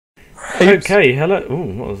Okay, hello.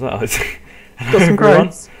 Ooh, what was that? Hello Got some everyone.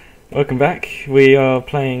 grapes. Welcome back. We are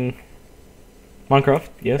playing Minecraft.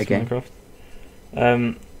 Yes, Again. Minecraft.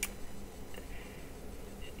 Um,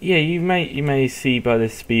 yeah, you may see by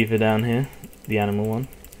this beaver down here, the animal one.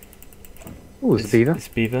 Oh, it's a beaver. It's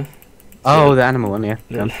beaver. Oh, a the animal one, yeah.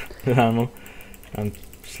 little, little animal. I'm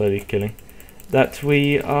slowly killing. That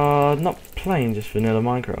we are not playing just vanilla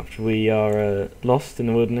Minecraft. We are lost in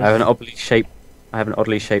the wilderness. I have an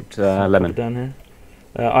oddly shaped lemon, down here.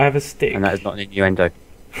 I have a stick. and that is not an innuendo.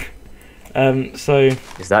 So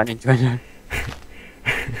Is that an innuendo?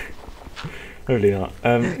 probably not.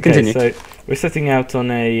 Okay, Continue. so we're setting out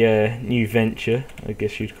on a new venture, I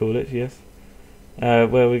guess you'd call it. Yes. Where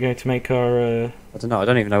we're going to make our. I don't know. I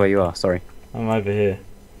don't even know where you are. Sorry. I'm over here.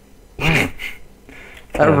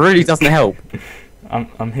 That really doesn't help.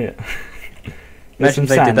 I'm here. There's Imagine some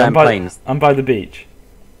they did sand. that in planes. I'm by the beach.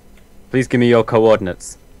 Please give me your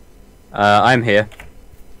coordinates. I'm here.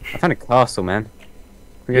 I found a castle, man. Can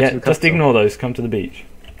we go Yeah, to the just castle? ignore those. Come to the beach.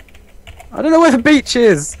 I don't know where the beach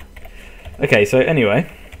is. Okay, so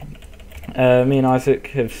anyway, me and Isaac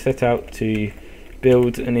have set out to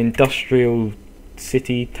build an industrial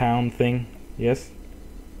city town thing. Yes.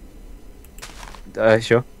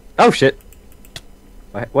 Sure. Oh shit.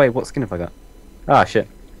 Wait, what skin have I got? Ah shit.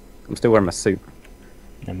 I'm still wearing my suit.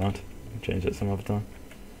 Never mind. We'll change that some other time.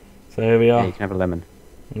 So here we Yeah, are you can have a lemon.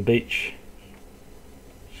 on the beach.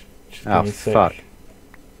 Just Oh, give me a sec. fuck.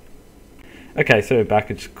 Okay, so we're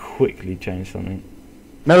back. I just quickly change something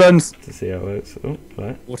Melons. to see how it works. Oh,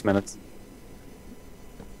 right. Watermelons.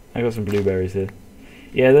 I got some blueberries here.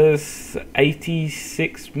 Yeah, there's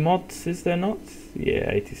 86 mods, is there not? Yeah,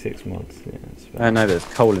 86 mods. Yeah, that's I know there's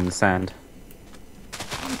coal in the sand.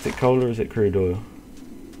 Is it coal or is it crude oil?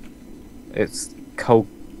 It's coal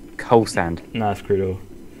sand. No, it's crude oil.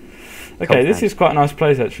 Coal Okay, this sand. is quite a nice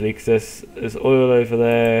place actually, because there's oil over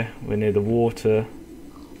there, we're near the water,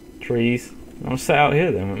 trees. I'll set out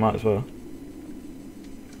here then, we might as well.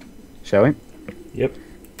 Shall we? Yep.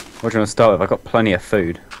 What do you want to start with? I've got plenty of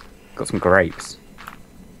food. Got some grapes.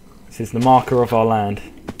 This is the marker of our land.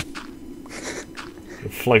 The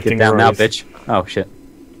floating Get down now, rose. bitch. Oh shit.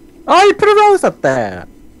 Oh, you put a rose up there.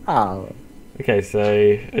 Oh. Okay, so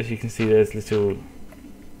as you can see, there's little,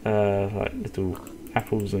 like little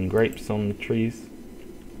apples and grapes on the trees.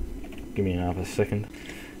 Give me another second.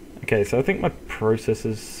 Okay, so I think my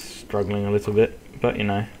processor's struggling a little bit, but you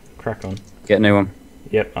know, crack on. Get a new one.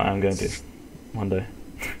 Yep, I am going to one day.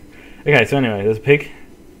 Okay, so anyway, there's a pig,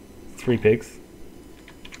 3 pigs.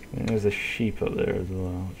 And there's a sheep up there as well,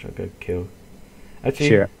 which I'll go kill. Actually,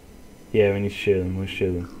 Sure. yeah, we need to shear them. We'll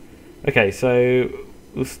shear them. Okay, so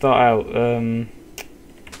we'll start out. Man,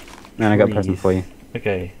 I got a present for you.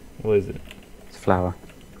 Okay, what is it? It's a flower.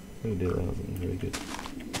 Oh dear, that wasn't very good.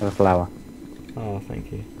 Have a flower. Oh,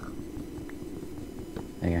 thank you.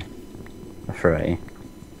 There you go. I threw it at you.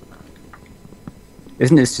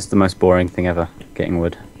 Isn't this just the most boring thing ever? Getting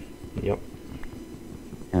wood. Yep.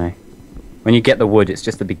 You know, when you get the wood, it's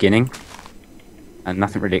just the beginning, and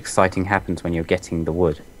nothing really exciting happens when you're getting the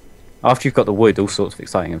wood. After you've got the wood, all sorts of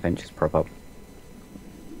exciting adventures prop up.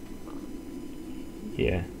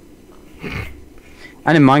 Yeah.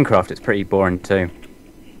 And in Minecraft, it's pretty boring too.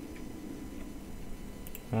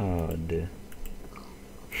 Oh dear.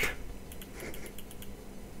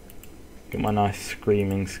 Get my nice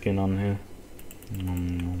screaming skin on here.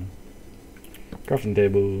 Crafting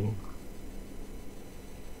table.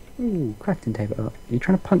 Ooh, crafting table. Are you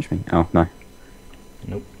trying to punch me? Oh, no.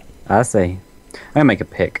 Nope. I see. I'm gonna make a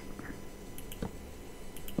pick.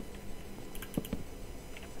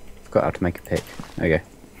 Forgot how to make a pick. There we go.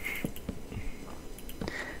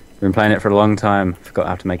 Been playing it for a long time. Forgot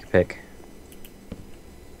how to make a pick.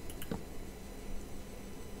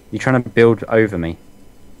 You trying to build over me?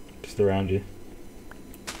 Just around you.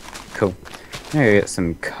 Cool. I'm gonna go get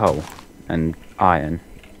some coal and iron.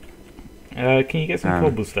 Can you get some Um,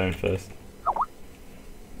 cobblestone first?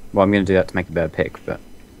 Well, I'm gonna do that to make a better pick, but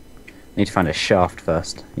I need to find a shaft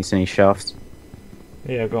first. You see any shafts?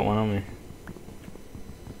 Yeah, I've got one on me.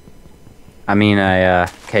 I mean a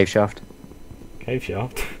cave shaft. Cave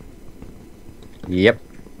shaft. Yep.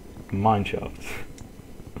 Mine shaft.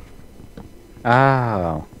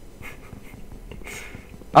 Oh.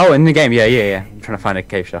 Oh, in the game, yeah. I'm trying to find a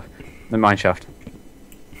cave shaft. The mine shaft.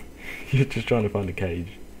 You're just trying to find a cage.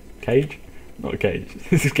 Cage? Not a cage.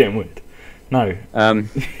 This is getting weird. No. Do you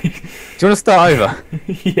want to start over?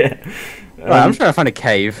 Yeah. Right, I'm trying to find a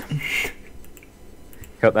cave.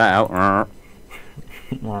 Cut that out.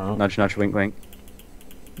 Nudge, nudge, wink, wink.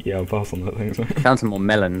 Yeah, I'll pass on that thing. So. Found some more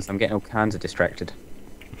melons. I'm getting all kinds of distracted.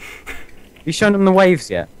 Have you shown them the waves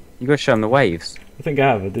yet? You gotta show them the waves. I think I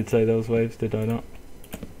have. I did say there was waves, did I not?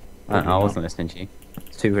 I don't know, I wasn't listening to you.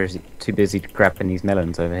 Too busy grabbing these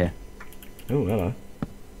melons over here. Oh, hello.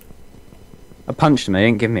 I punched them, they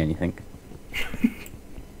didn't give me anything.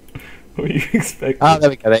 What were you expecting? Oh,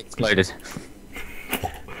 there we go, they exploded.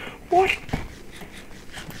 What?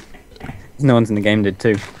 No one's in the game did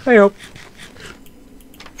too. Hey up!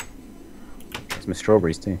 Some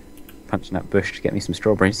strawberries too. Punching that bush to get me some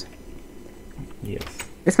strawberries. Yes.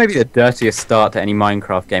 This may be the dirtiest start to any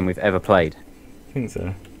Minecraft game we've ever played. I think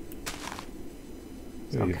so.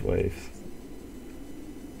 Look at these waves.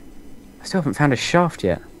 I still haven't found a shaft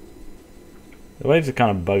yet. The waves are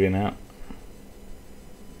kind of bugging out.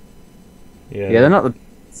 Yeah, Yeah, they're not the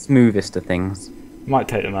smoothest of things. Might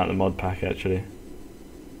take them out of the mod pack actually.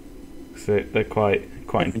 So they're quite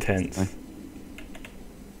intense.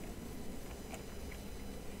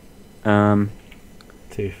 2,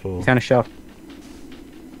 4. You found a shaft?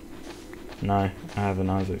 No, I haven't,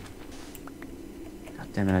 Isaac. God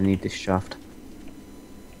damn it, I need this shaft.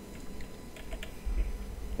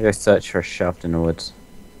 I'll go search for a shaft in the woods.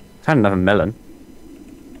 Found another melon.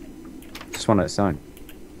 Just one at its own.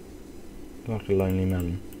 Like a lonely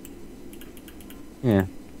melon. Yeah,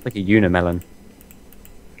 like a unimelon.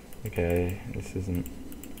 Okay, this isn't.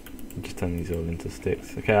 Just turn these all into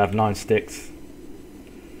sticks. Okay, I have 9 sticks.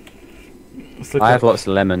 Let's look I at have lots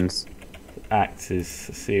of lemons. axes.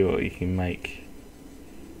 See what you can make.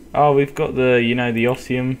 Oh, we've got the, you know, the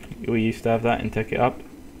osmium. We used to have that in Tech It Up.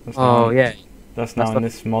 That's Oh yeah. That's now in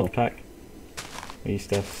this mod pack. We used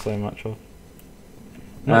to have so much of.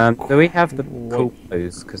 Do we have the cool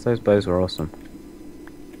bows? Because those bows were awesome.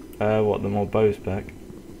 What, the more bows pack?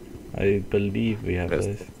 I believe we have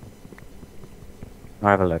those. I'll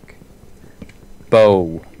have a look.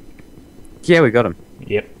 Bow. Yeah, we got them.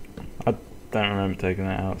 Yep. I don't remember taking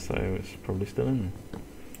that out, so it's probably still in there.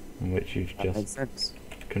 In which you've That makes just sense.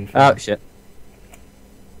 confirmed. Oh shit.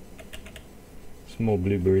 Some more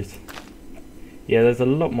blueberries. Yeah, there's a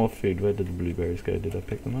lot more food. Where did the blueberries go? Did I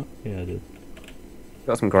pick them up? Yeah, I did.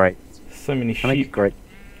 Got some grapes. So many Can I make a sheep. grape?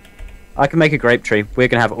 I can make a grape tree. We're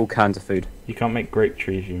gonna have all kinds of food. You can't make grape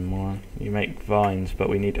trees, you moron. You make vines, but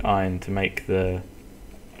we need iron to make the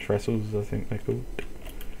trestles, I think they're called.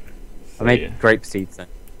 So, I made yeah. grape seeds then.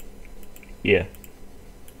 Yeah.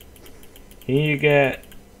 Can you get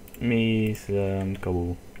me some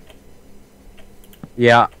cobble?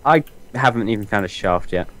 Yeah, I haven't even found a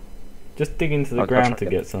shaft yet. Just dig into the I'll ground try to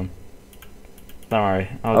to get some. Don't worry.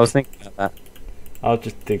 I was thinking about that. I'll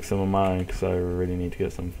just dig some of my own because I really need to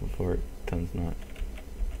get some before it turns night.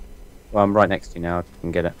 Well, I'm right next to you now. I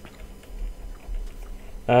can get it.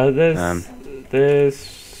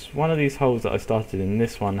 There's one of these holes that I started in.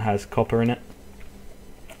 This one has copper in it.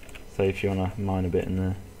 So if you want to mine a bit in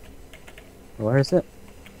there. Where is it?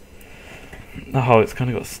 Oh, it's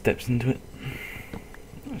kind of got steps into it.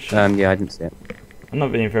 Yeah, I didn't see it. I'm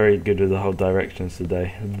not being very good with the whole directions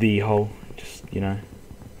today. The hole, just, you know.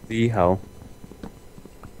 The hole.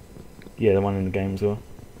 Yeah, the one in the game as well.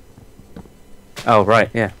 Oh right,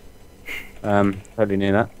 yeah. Totally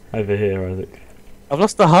knew that. Over here, Isaac. I've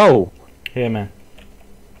lost the hole. Here, man.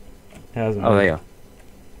 It hasn't Oh, moved. there you are.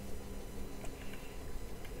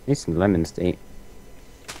 Need some lemons to eat.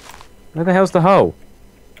 Where the hell's the hole?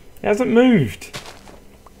 It hasn't moved.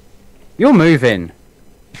 You're moving.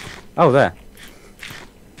 Oh, there.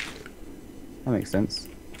 That makes sense.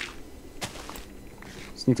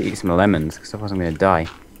 Just need to eat some lemons, because otherwise I'm going to die.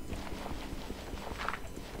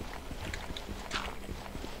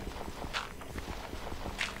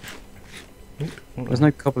 There's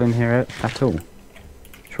no cobble in here at all.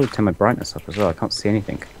 Should probably turn my brightness up as well. I can't see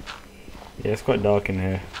anything. Yeah, it's quite dark in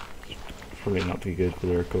here. Probably not too good for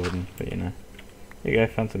the recording, but you know. Here you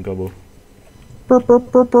go, found some cobble.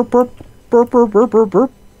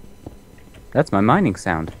 That's my mining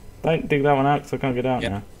sound. Don't dig that one out because I can't get out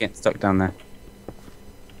now. Getting stuck down there.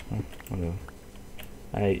 Oh, whatever.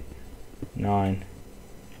 8, 9,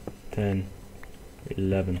 10,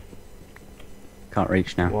 11. Can't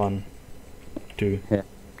reach now. 1, 2, Here,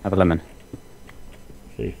 have a lemon.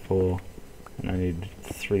 3, 4, and I need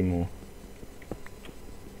 3 more.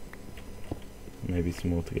 Maybe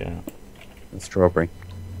some more to get out. A strawberry.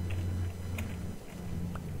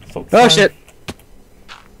 Stop Oh trying. shit!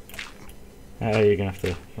 You're gonna have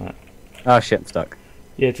to. Right. Oh shit, I'm stuck.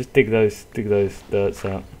 Yeah, just dig those dirts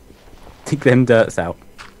out. Dig them dirts out.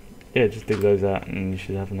 Yeah, just dig those out, and you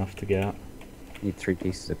should have enough to get out. Need 3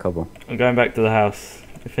 pieces of cobble. I'm going back to the house.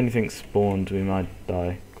 If anything spawned, we might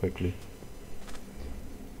die quickly.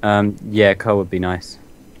 Yeah, coal would be nice.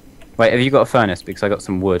 Wait, have you got a furnace? Because I got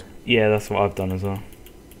some wood. Yeah, that's what I've done as well.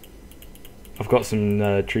 I've got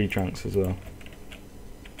some tree trunks as well.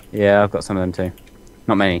 Yeah, I've got some of them too.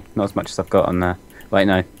 Not many, not as much as I've got on there. Wait,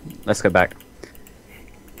 no, let's go back.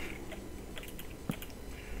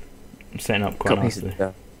 I'm setting up quite nicely.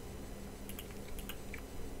 I'm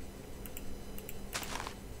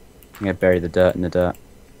gonna bury the dirt in the dirt.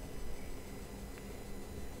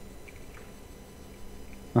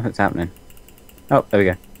 Nothing's happening. Oh, there we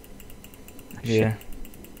go. Yeah.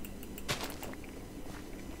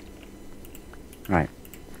 Right,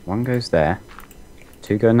 one goes there,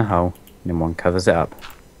 two go in the hole, and then one covers it up.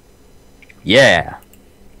 Yeah!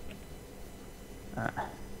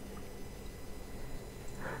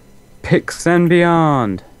 Picks and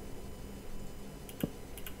beyond!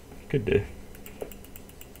 Could do. Do you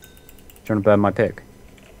want to burn my pick?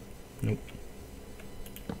 Nope.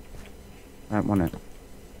 I don't want it.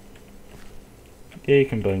 Yeah, you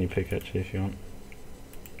can burn your pick actually if you want.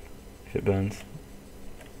 If it burns.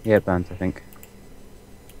 Yeah, it burns, I think.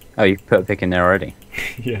 Oh, you put a pick in there already?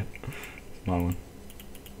 Yeah. It's my one.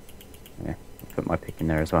 Yeah, I'll put my pick in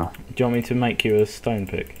there as well. Do you want me to make you a stone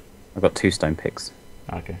pick? I've got 2 stone picks.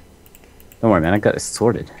 Okay. Don't worry, man, I got this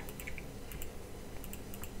sorted.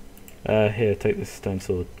 Here, take this stone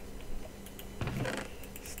sword.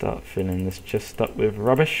 Start filling this chest up with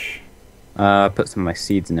rubbish. Put some of my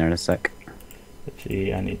seeds in there in a sec.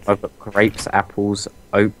 Actually, I need to... I've got grapes, apples,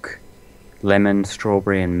 oak, lemon,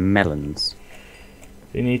 strawberry, and melons.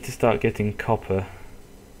 You need to start getting copper.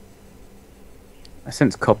 I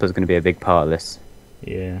sense copper's going to be a big part of this.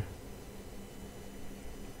 Yeah.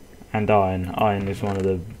 And iron. Iron is one of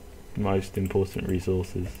the most important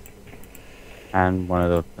resources. And one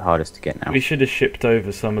of the hardest to get now. We should have shipped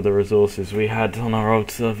over some of the resources we had on our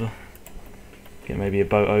old server. Get maybe a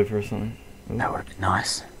boat over or something. Ooh. That would have been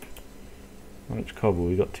nice. How much cobble?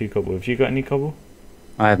 We got 2 cobble. Have you got any cobble?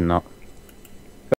 I have not.